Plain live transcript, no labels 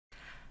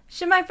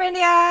Shemai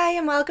friendy hi,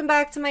 and welcome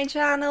back to my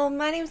channel.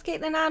 My name is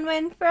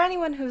CaitlinAnwyn for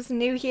anyone who's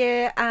new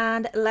here,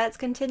 and let's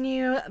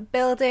continue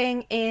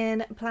building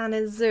in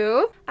Planet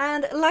Zoo.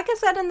 And like I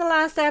said in the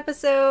last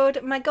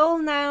episode, my goal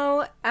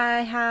now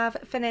I have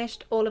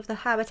finished all of the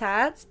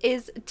habitats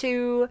is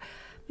to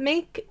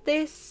make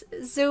this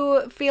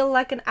zoo feel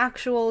like an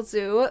actual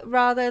zoo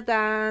rather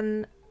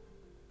than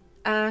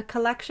a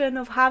collection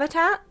of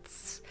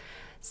habitats.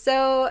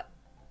 So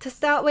to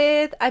start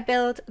with, I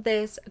built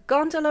this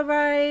gondola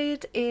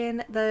ride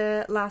in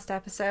the last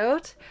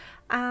episode,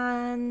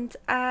 and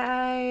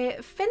I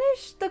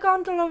finished the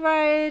gondola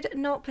ride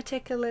not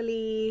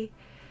particularly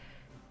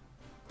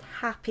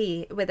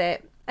happy with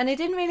it. And it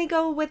didn't really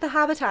go with the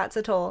habitats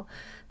at all.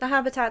 The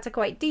habitats are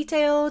quite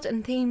detailed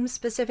and themed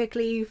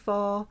specifically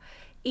for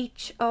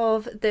each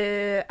of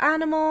the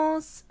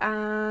animals,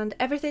 and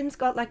everything's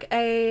got like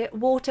a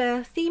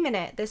water theme in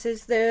it. This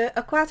is the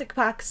Aquatic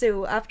Park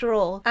Zoo after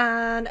all,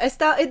 and I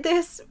started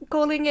this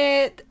calling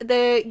it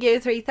the year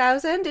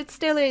 3000. It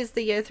still is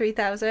the year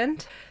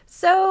 3000,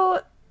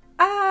 so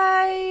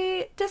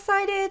I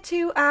decided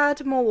to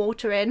add more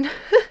water in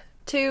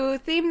to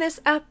theme this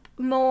up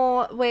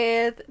more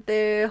with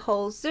the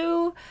whole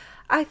zoo.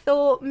 I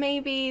thought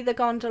maybe the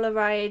gondola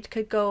ride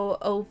could go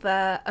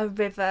over a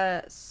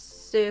river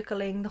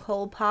circling the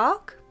whole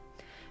park,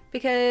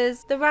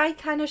 because the ride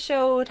kind of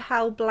showed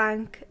how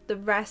blank the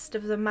rest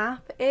of the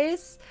map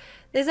is.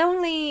 There's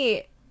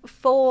only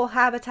 4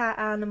 habitat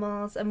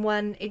animals and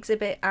 1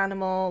 exhibit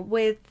animal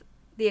with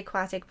the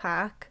aquatic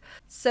park,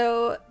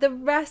 so the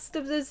rest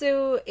of the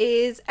zoo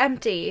is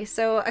empty.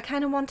 So I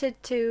kind of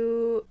wanted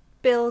to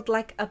build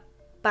like a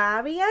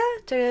barrier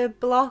to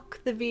block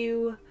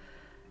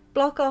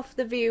off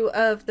the view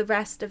of the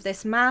rest of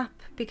this map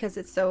because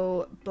it's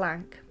so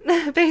blank.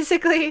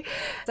 Basically,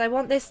 I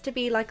want this to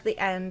be like the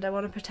end. I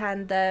want to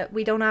pretend that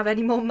we don't have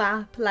any more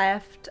map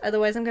left,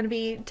 otherwise I'm going to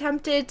be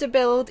tempted to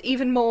build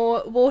even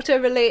more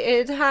water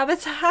related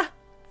habitats.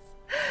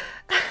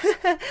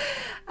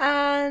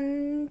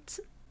 And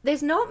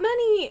there's not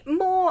many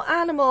more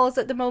animals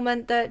at the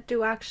moment that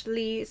do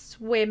actually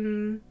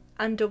swim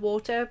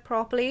underwater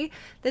properly.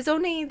 There's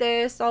only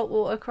the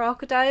saltwater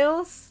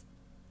crocodiles.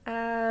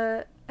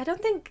 I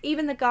don't think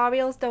even the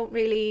gharials don't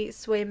really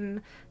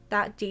swim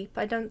that deep.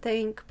 I don't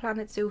think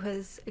Planet Zoo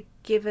has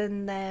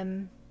given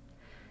them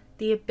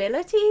the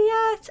ability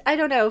yet. I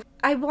don't know.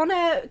 I want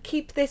to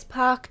keep this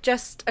park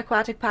just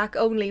aquatic park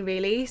only,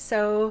 really.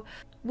 So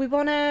we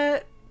want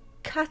to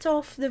cut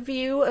off the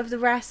view of the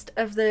rest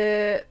of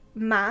the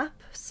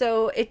map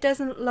so it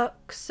doesn't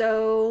look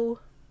so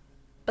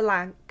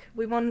blank.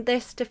 We want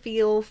this to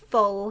feel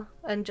full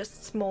and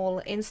just small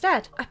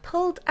instead. I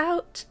pulled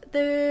out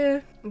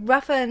the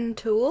roughen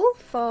tool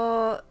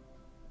for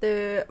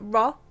the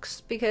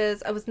rocks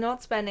because I was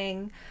not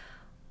spending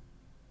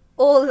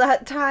all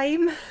that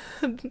time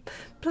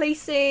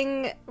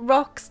placing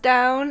rocks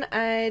down.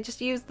 I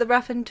just used the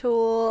roughen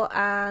tool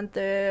and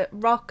the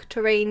rock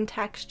terrain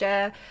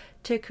texture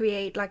to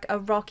create like a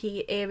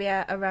rocky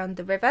area around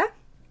the river.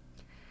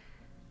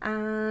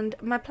 And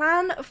my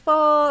plan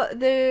for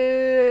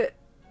the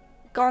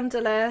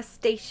gondola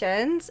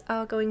stations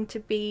are going to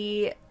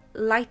be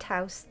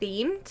lighthouse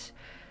themed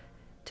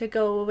to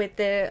go with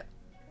the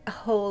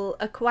whole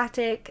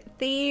aquatic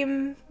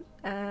theme.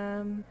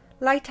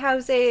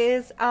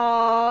 Lighthouses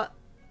are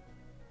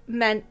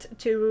meant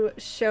to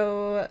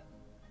show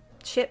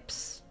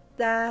ships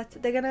that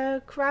they're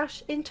gonna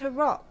crash into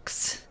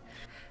rocks.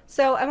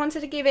 So I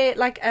wanted to give it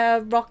like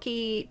a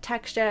rocky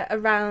texture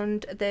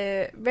around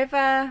the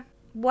river.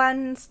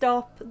 One,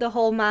 stop the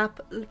whole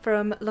map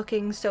from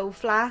looking so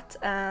flat,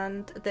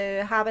 and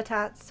the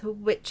habitats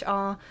which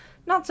are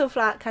not so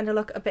flat kind of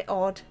look a bit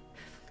odd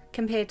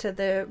compared to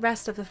the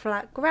rest of the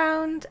flat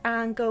ground,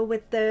 and go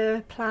with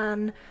the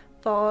plan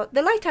for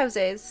the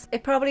lighthouses.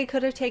 It probably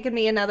could have taken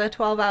me another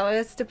 12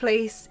 hours to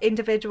place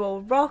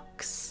individual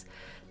rocks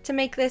to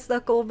make this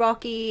look all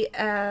rocky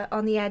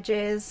on the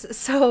edges,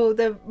 so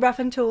the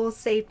roughen tool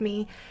saved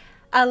me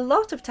a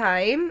lot of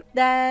time.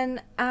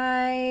 Then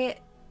I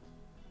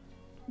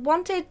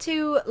wanted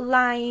to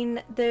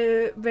line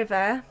the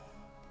river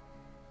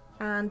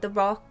and the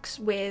rocks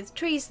with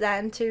trees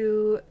then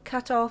to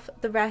cut off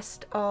the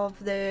rest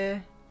of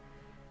the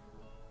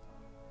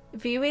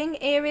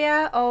viewing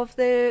area of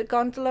the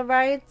gondola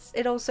rides.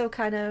 It also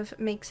kind of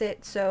makes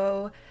it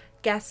so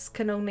guests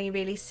can only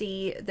really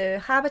see the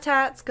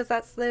habitats, because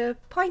that's the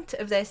point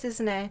of this,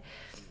 isn't it?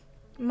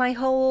 My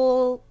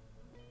whole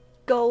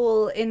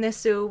goal in this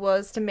zoo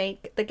was to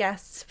make the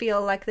guests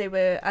feel like they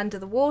were under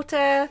the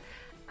water,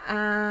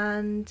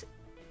 and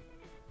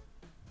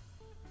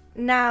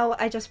now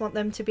I just want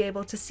them to be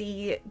able to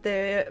see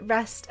the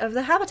rest of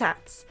the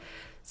habitats.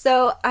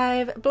 So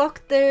I've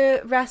blocked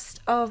the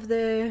rest of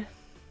the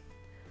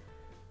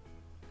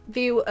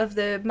view of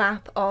the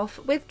map off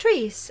with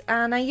trees,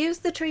 and I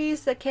used the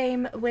trees that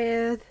came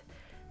with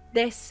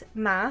this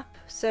map,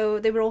 so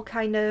they were all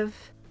kind of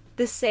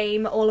the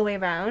same all the way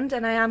around,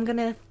 and I am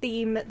gonna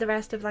theme the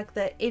rest of like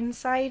the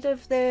inside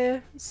of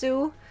the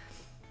zoo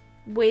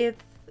with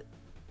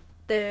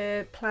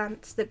the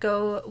plants that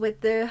go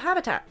with the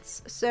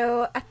habitats.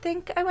 So I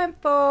think I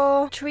went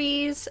for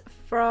trees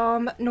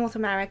from North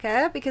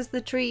America because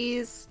the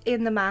trees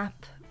in the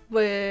map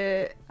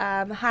were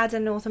had a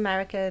North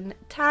American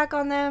tag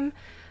on them,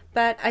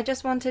 but I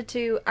just wanted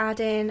to add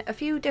in a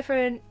few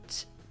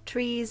different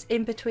trees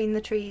in between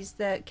the trees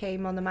that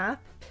came on the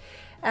map.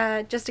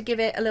 Just to give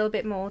it a little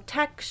bit more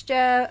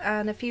texture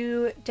and a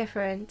few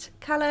different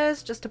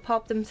colours just to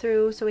pop them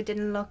through so it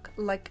didn't look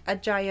like a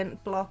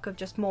giant block of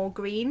just more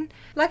green.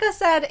 Like I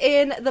said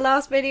in the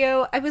last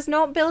video, I was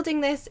not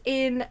building this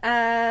in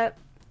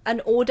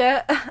an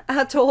order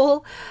at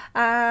all,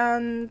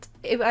 and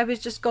I was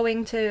just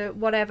going to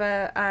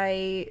whatever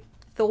I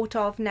thought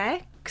of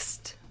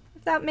next,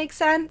 if that makes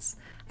sense.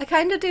 I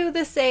kind of do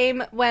the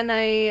same when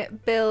I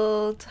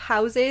build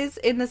houses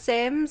in The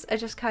Sims. I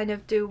just kind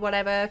of do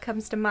whatever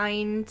comes to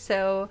mind.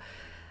 So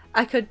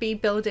I could be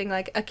building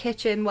like a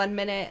kitchen one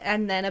minute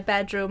and then a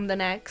bedroom the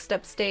next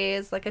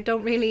upstairs. Like I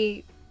don't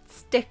really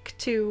stick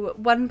to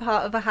one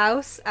part of a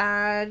house,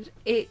 and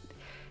it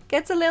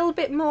gets a little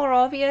bit more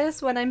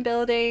obvious when I'm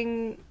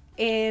building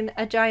in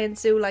a giant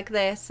zoo like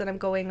this and I'm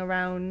going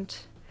around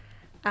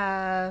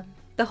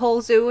the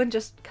whole zoo and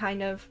just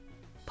kind of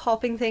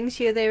popping things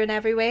here, there and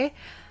everywhere.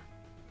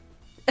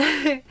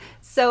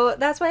 So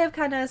that's why I've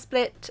kind of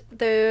split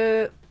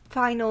the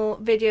final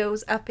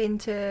videos up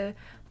into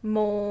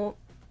more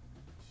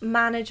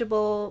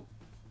manageable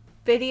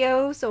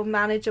videos or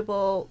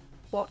manageable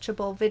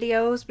watchable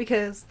videos,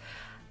 because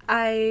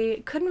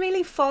I couldn't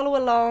really follow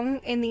along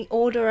in the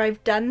order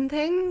I've done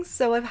things,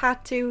 so I've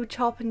had to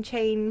chop and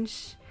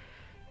change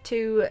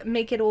to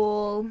make it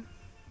all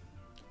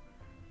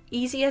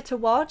easier to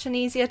watch and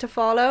easier to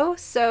follow.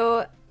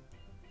 So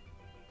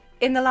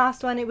in the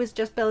last one it was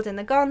just building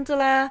the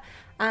gondola,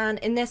 and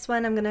in this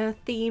one I'm gonna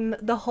theme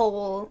the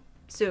whole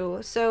zoo.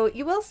 So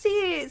you will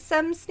see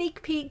some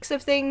sneak peeks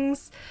of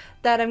things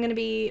that I'm gonna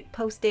be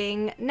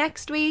posting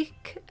next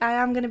week. I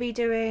am gonna be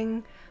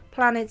doing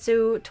Planet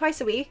Zoo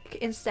twice a week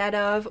instead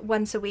of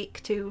once a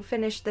week to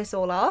finish this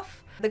all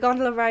off. The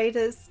gondola ride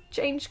has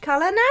changed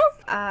colour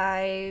now.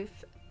 I've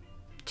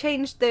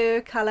changed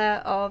the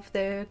colour of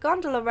the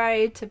gondola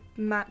ride to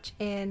match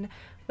in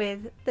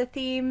with the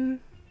theme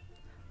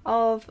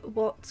of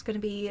what's going to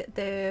be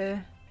the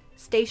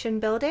station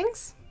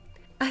buildings.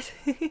 I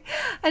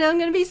know I'm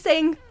going to be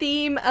saying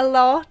theme a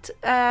lot,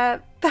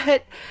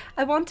 but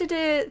I wanted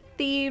to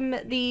theme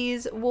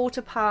these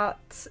water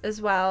parts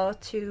as well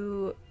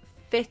to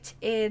fit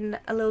in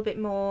a little bit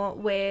more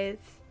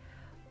with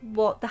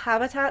what the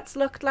habitats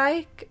looked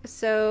like.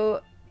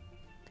 So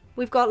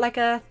we've got like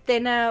a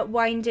thinner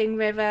winding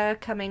river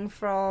coming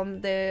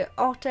from the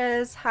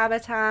otter's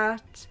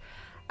habitat,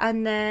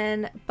 and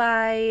then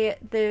by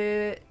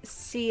the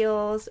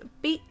seal's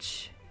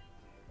beach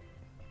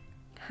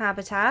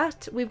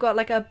habitat we've got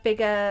like a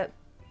bigger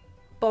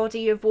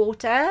body of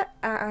water,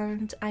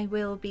 and I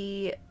will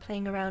be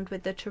playing around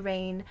with the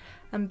terrain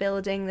and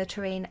building the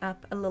terrain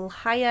up a little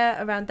higher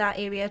around that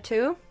area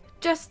too,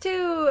 just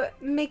to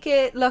make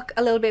it look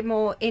a little bit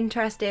more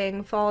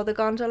interesting for the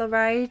gondola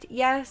ride.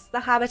 Yes,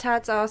 the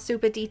habitats are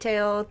super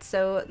detailed,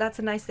 so that's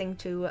a nice thing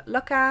to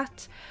look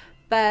at,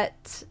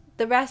 but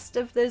the rest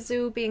of the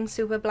zoo being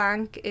super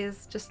blank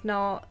is just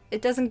not,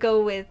 it doesn't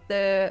go with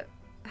the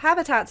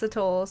habitats at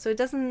all, so it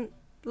doesn't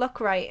look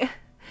right.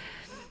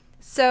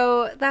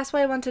 So that's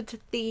why I wanted to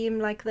theme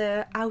like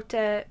the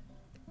outer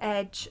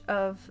edge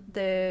of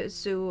the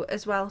zoo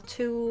as well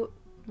to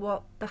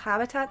what the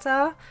habitats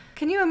are.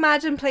 Can you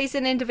imagine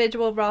placing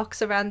individual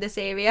rocks around this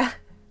area?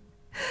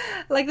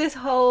 Like this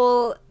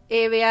whole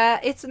area,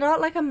 it's not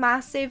like a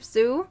massive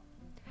zoo.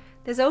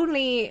 There's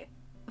only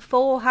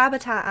 4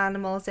 habitat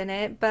animals in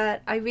it,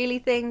 but I really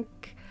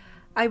think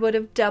I would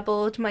have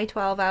doubled my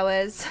 12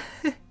 hours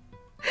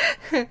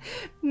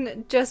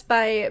just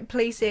by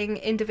placing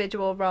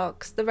individual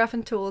rocks. The rough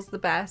and tool's the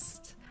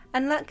best.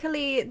 And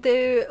luckily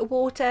the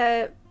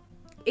water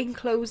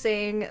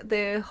enclosing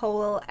the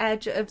whole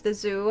edge of the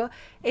zoo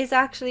is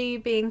actually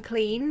being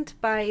cleaned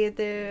by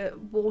the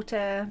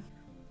water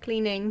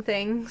cleaning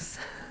things.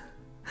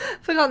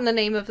 Forgotten the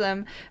name of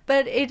them,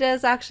 but it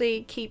does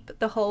actually keep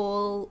the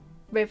whole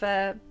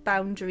river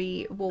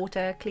boundary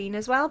water clean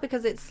as well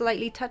because it's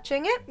slightly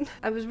touching it.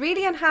 I was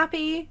really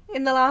unhappy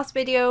in the last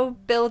video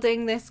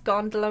building this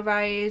gondola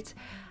ride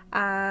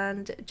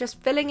and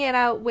just filling it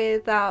out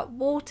with that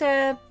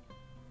water.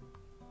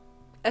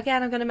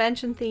 Again, I'm going to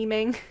mention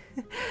theming,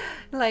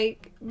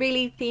 like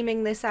really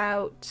theming this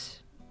out,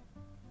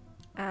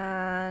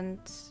 and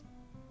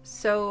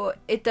so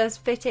it does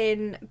fit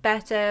in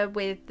better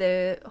with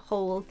the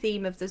whole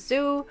theme of the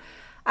zoo.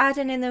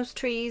 Adding in those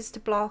trees to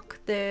block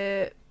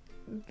the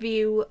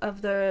view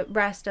of the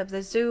rest of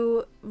the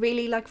zoo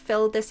really like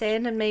filled this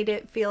in and made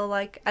it feel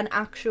like an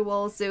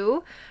actual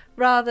zoo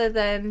rather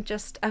than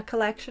just a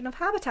collection of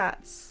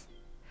habitats.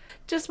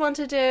 Just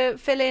wanted to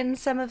fill in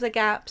some of the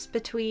gaps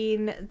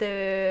between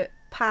the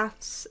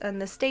paths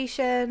and the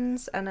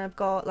stations, and I've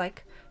got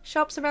like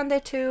shops around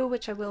there too,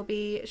 which I will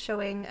be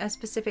showing a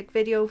specific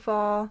video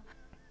for.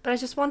 But I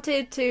just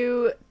wanted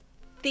to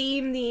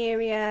theme the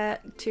area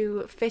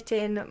to fit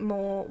in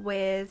more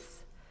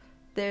with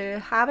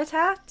the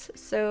habitat,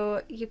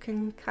 so you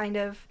can kind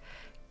of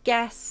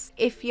guess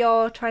if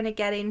you're trying to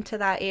get into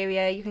that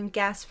area. You can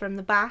guess from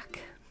the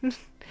back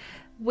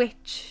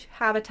which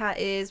habitat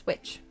is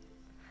which.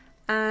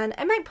 And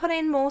I might put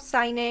in more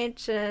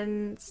signage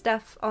and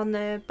stuff on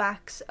the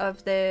backs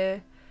of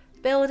the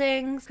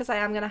buildings, because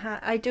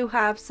I do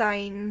have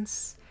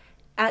signs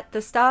at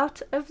the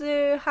start of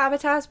the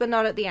habitats but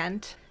not at the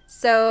end.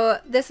 So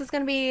this is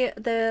going to be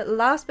the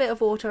last bit of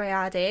water I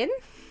add in,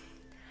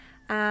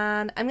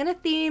 and I'm going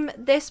to theme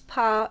this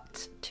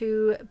part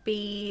to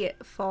be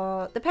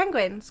for the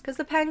penguins, because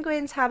the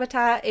penguins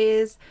habitat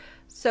is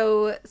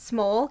so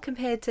small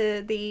compared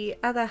to the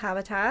other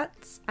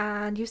habitats,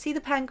 and you see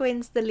the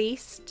penguins the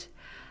least.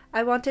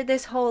 I wanted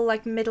this whole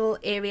like middle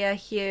area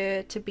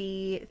here to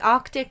be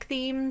Arctic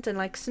themed and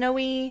like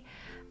snowy,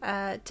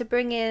 to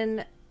bring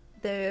in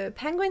the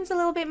penguins a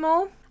little bit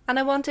more. And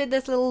I wanted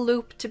this little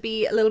loop to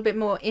be a little bit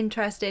more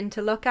interesting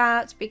to look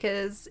at,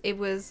 because it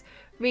was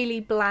really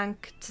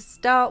blank to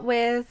start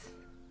with.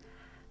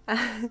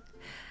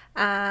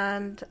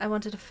 And I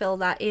wanted to fill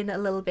that in a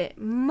little bit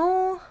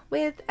more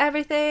with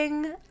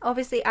everything,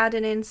 obviously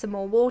adding in some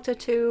more water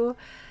too.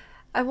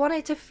 I want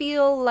it to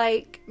feel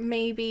like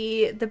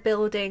maybe the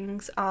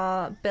buildings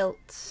are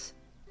built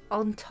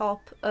on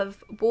top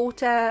of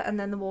water, and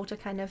then the water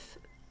kind of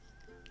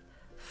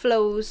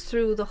flows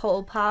through the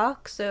whole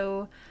park.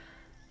 So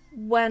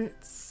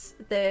once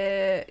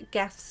the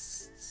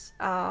guests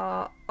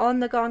are on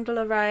the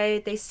gondola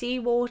ride, they see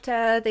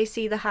water, they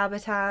see the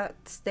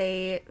habitats,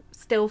 they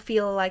still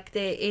feel like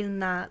they're in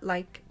that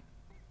like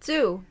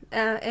zoo,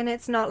 and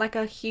it's not like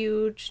a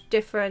huge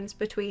difference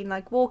between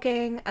like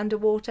walking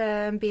underwater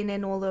and being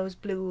in all those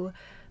blue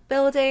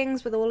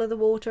buildings with all of the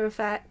water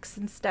effects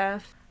and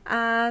stuff.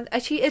 And I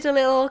cheated a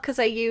little because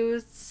I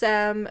used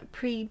some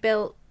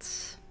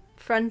pre-built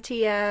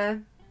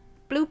Frontier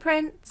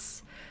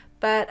blueprints,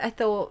 but I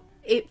thought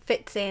it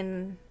fits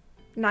in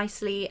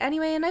nicely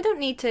anyway, and I don't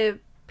need to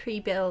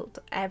build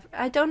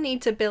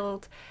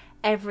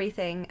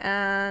everything.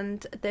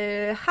 And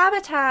the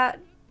habitat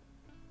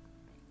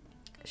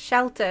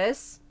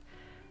shelters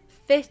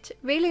fit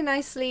really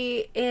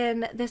nicely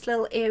in this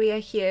little area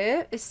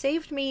here. It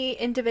saved me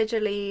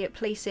individually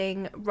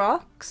placing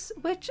rocks,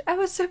 which I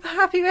was super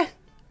happy with.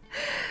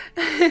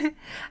 I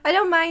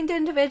don't mind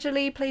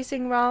individually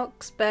placing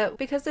rocks, but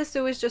because the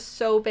zoo is just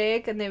so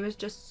big and there was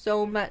just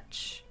so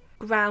much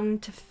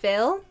ground to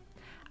fill,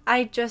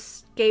 I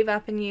just gave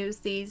up and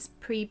used these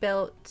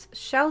pre-built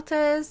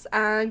shelters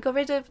and got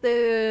rid of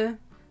the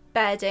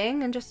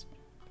bedding and just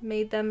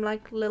made them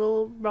like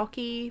little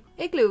rocky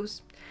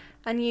igloos,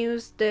 and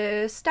used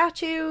the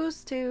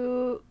statues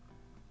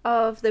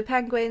of the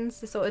penguins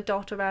to sort of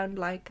dot around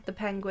like the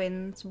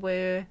penguins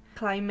were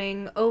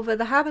climbing over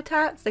the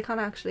habitats. They can't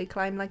actually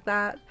climb like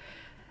that.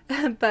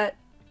 But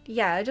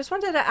yeah, I just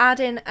wanted to add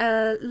in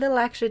a little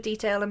extra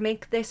detail and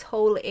make this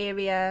whole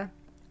area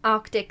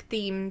Arctic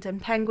themed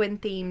and penguin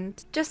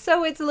themed, just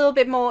so it's a little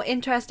bit more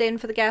interesting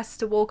for the guests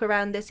to walk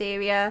around this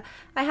area.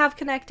 I have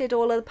connected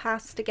all of the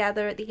paths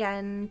together at the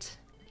end,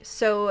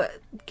 so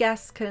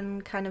guests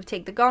can kind of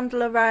take the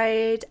gondola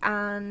ride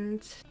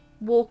and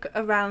walk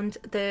around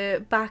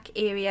the back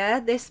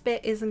area. This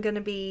bit isn't going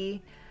to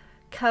be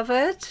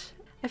covered.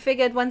 I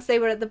figured once they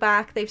were at the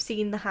back, they've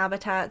seen the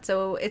habitat,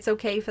 so it's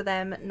okay for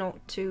them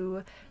not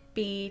to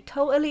be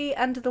totally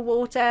under the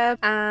water.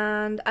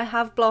 And I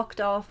have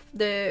blocked off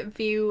the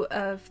view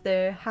of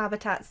the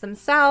habitats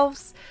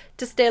themselves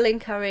to still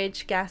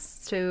encourage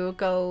guests to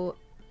go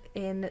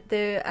in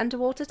the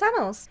underwater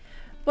tunnels.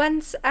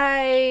 Once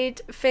I'd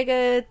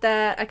figured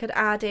that I could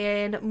add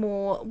in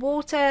more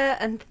water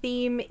and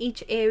theme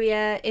each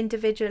area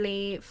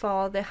individually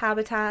for the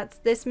habitats,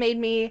 this made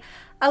me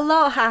a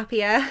lot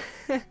happier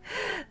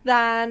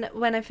than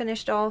when I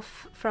finished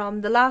off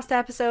from the last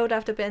episode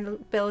after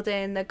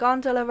building the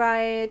gondola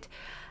ride.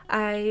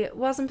 I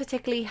wasn't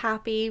particularly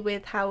happy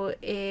with how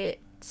it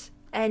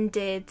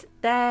ended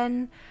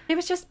then. It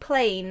was just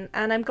plain,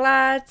 and I'm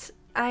glad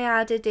I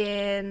added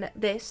in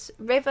this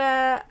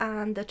river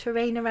and the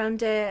terrain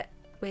around it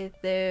with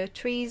the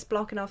trees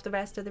blocking off the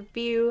rest of the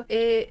view.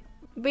 It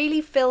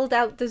really filled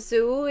out the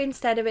zoo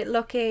instead of it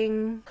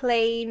looking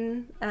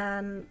plain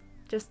and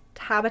just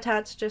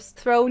habitats just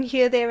thrown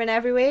here, there and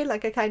everywhere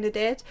like I kind of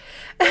did.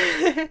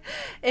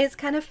 It's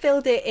kind of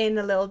filled it in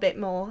a little bit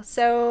more.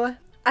 So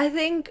I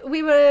think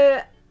we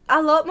were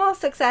a lot more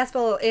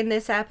successful in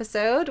this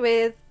episode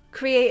with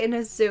creating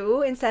a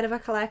zoo instead of a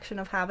collection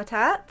of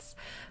habitats.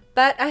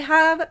 But I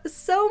have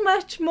so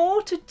much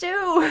more to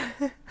do.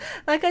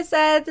 Like I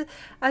said,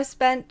 I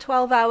spent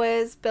 12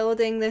 hours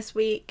building this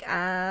week,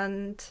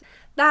 and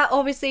that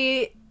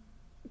obviously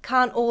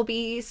can't all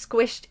be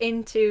squished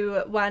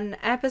into one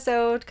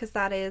episode because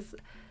that is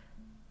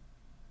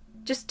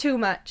just too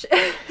much.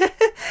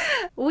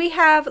 We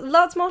have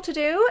lots more to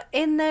do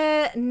in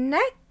the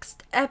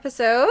next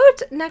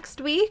episode. Next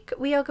week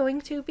we are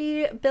going to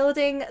be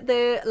building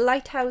the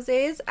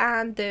lighthouses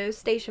and the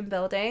station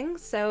building,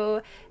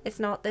 so it's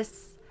not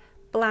this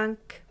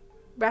blank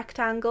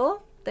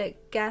rectangle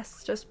that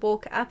guests just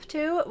walk up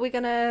to. We're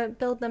gonna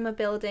build them a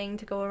building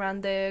to go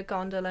around the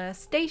gondola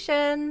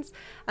stations,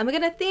 and we're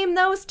gonna theme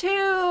those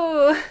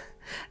too.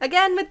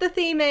 Again with the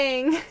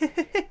theming.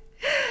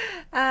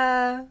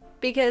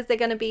 Because they're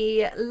gonna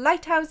be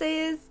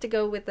lighthouses to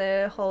go with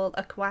the whole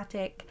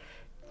aquatic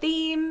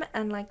theme,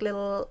 and like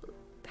little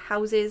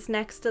houses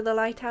next to the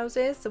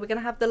lighthouses. So we're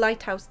gonna have the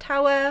lighthouse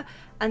tower,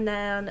 and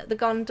then the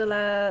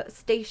gondola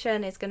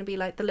station is gonna be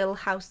like the little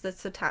house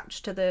that's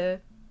attached to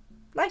the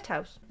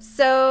lighthouse.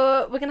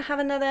 So we're gonna have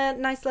another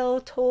nice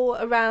little tour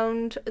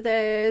around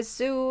the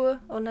zoo,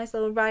 or nice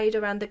little ride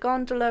around the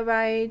gondola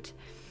ride,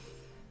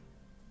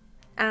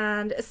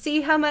 and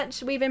see how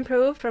much we've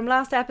improved from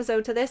last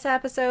episode to this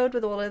episode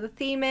with all of the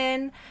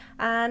theming.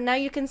 And now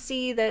you can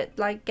see that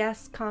like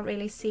guests can't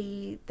really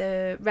see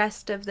the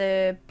rest of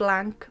the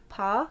blank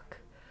park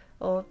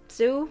or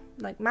zoo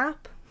like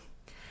map.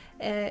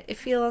 It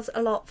feels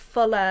a lot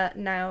fuller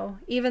now,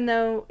 even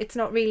though it's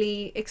not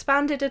really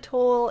expanded at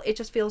all. It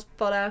just feels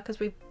fuller because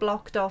we've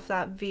blocked off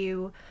that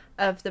view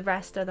of the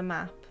rest of the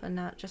map and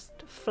that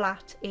just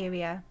flat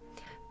area.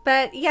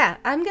 But yeah,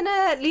 I'm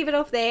gonna leave it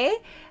off there.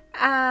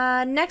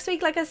 Next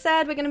week, like I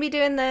said, we're going to be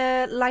doing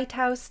the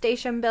lighthouse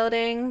station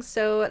building,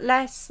 so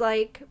less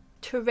like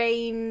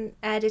terrain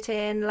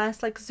editing,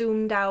 less like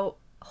zoomed out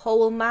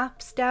whole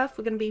map stuff.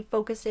 We're going to be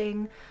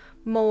focusing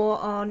more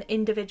on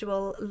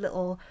individual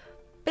little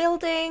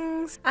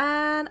buildings,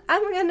 and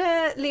I'm going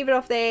to leave it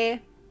off there.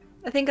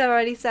 I think I've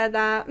already said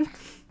that.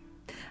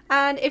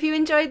 And if you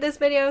enjoyed this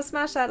video,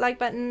 smash that like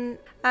button.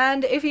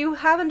 And if you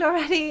haven't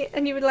already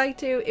and you would like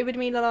to, it would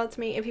mean a lot to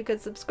me if you could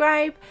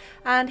subscribe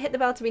and hit the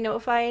bell to be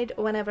notified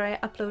whenever I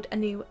upload a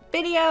new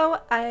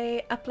video.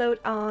 I upload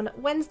on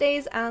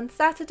Wednesdays and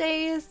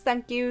Saturdays.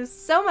 Thank you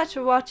so much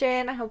for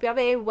watching. I hope you have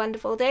a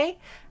wonderful day,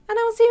 and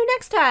I will see you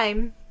next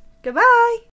time. Goodbye!